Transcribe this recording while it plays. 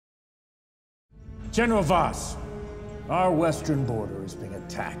General Voss, our western border is being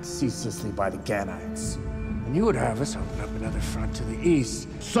attacked ceaselessly by the Ganites. And you would have us open up another front to the east.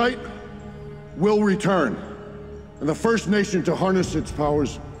 Sight will return. And the first nation to harness its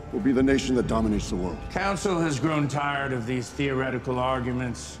powers will be the nation that dominates the world. Council has grown tired of these theoretical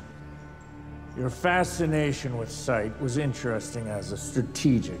arguments. Your fascination with Sight was interesting as a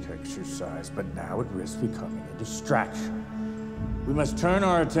strategic exercise, but now it risks becoming a distraction. We must turn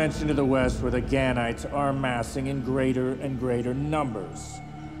our attention to the west, where the Ganites are amassing in greater and greater numbers.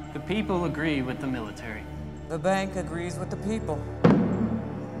 The people agree with the military. The bank agrees with the people.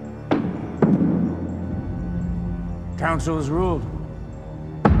 Council has ruled.